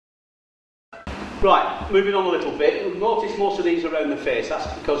Right, moving on a little bit. You'll notice most of these are around the face.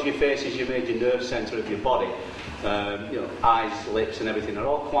 That's because your face is your major nerve centre of your body. You know, eyes, lips and everything are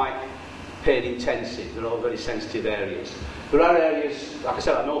all quite pain intensive. They're all very sensitive areas. There are areas, like I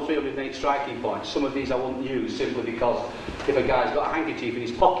said, I know 308 striking points. Some of these I wouldn't use simply because if a guy's got a handkerchief in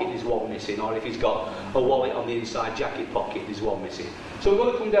his pocket, there's one missing, or if he's got a wallet on the inside jacket pocket, there's one missing. So we're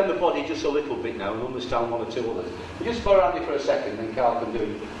going to come down the body just a little bit now and understand one or two others. Just follow Andy for a second, then Carl can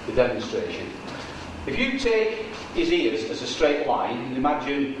do the demonstration. If you take his ears as a straight line and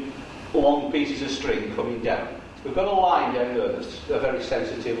imagine long pieces of string coming down, we've got a line down there that's a very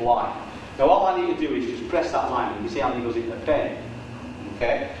sensitive line. Now all I need to do is just press that line and you see how he goes into pain.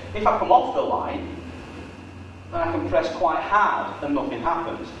 Okay? If I come off the line, then I can press quite hard and nothing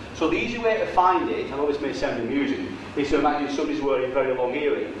happens. So the easy way to find it, I know this may sound amusing, is to imagine somebody's wearing very long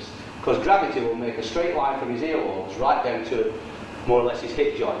earrings, because gravity will make a straight line from his earlobes right down to more or less his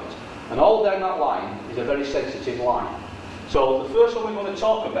hip joint. And all down that line is a very sensitive line. So the first one we're going to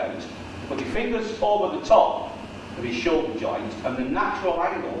talk about, put your fingers over the top of his shoulder joint, and the natural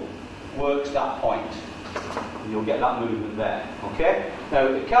angle works that point. And you'll get that movement there. Okay? Now,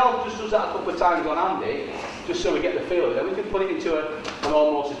 if Carl just does that a couple of times on Andy, just so we get the feel of it, then we can put it into an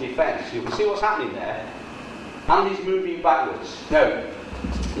almost a defence. You can see what's happening there. Andy's moving backwards. Now,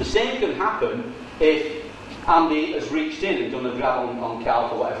 the same can happen if Andy has reached in and done a grab on Carl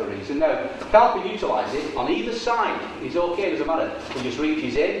for whatever reason. Now, Carl can utilise it on either side. He's okay, it doesn't matter. He just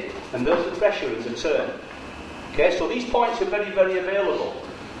reaches in, and there's the pressure as a turn. Okay, so these points are very, very available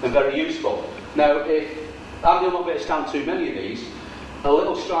and very useful. Now, if Andy will not be able to stand too many of these, a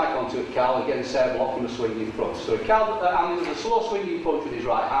little strike onto it, Carl, again, set block from the swinging front. So Carl, Andy does a slow swinging punch with his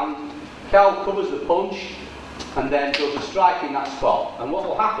right hand. Carl covers the punch and then does a strike in that spot. And what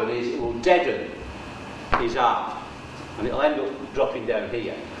will happen is it will deaden his arm, and it'll end up dropping down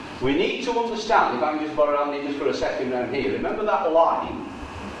here. We need to understand, if I can just borrow Andy just for a second down here, remember that line,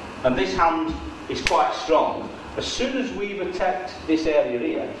 and this hand is quite strong. As soon as we've attacked this area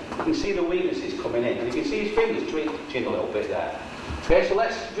here, you can see the weaknesses coming in, and you can see his fingers twitching a little bit there. Okay, so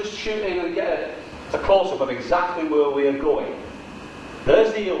let's just shoot in and get a close-up of exactly where we are going.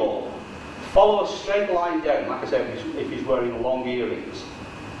 There's the earlobe. Follow a straight line down, like I said, if he's wearing long earrings.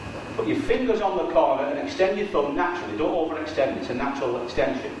 Put your fingers on the corner and extend your thumb naturally. Don't overextend, it's a natural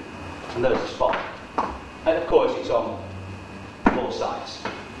extension. And there's the spot. And of course it's on both sides.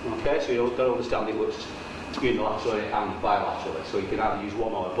 Okay, so you've got to understand it works unilaterally and bilaterally, so you can either use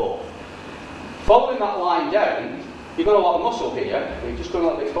one or both. Following that line down, you've got a lot of muscle here. You're just going a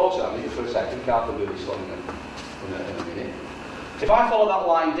little bit closer on me just for a second. Carl can do this one in a minute. If I follow that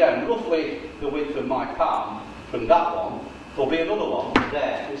line down, roughly the width of my palm from that one, there'll be another one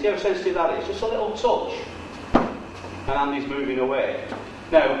there. You see how sensitive that is? Just a little touch. And Andy's moving away.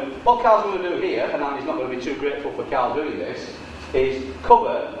 Now, what Carl's going to do here, and Andy's not going to be too grateful for Carl doing this, is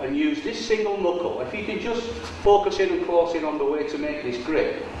cover and use this single knuckle. If you can just focus in and close in on the way to make this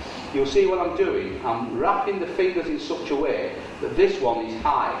grip, you'll see what I'm doing. I'm wrapping the fingers in such a way that this one is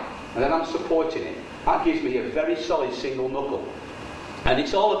high, and then I'm supporting it. That gives me a very solid single knuckle. And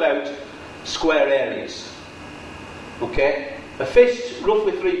it's all about square areas. Okay? A fist,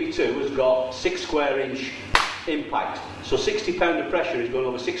 roughly 3x2, has got 6 square inch impact. So 60 pound of pressure is going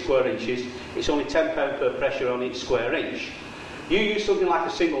over 6 square inches. It's only 10 pound per pressure on each square inch. You use something like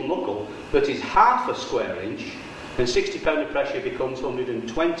a single knuckle that is half a square inch, and 60 pound of pressure becomes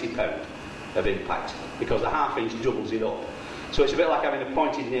 120 pound of impact, because the half inch doubles it up. So it's a bit like having a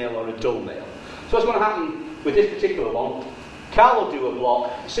pointed nail or a dull nail. So what's going to happen with this particular one, Carl will do a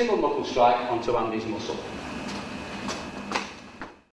block, a single knuckle strike onto Andy's muscle.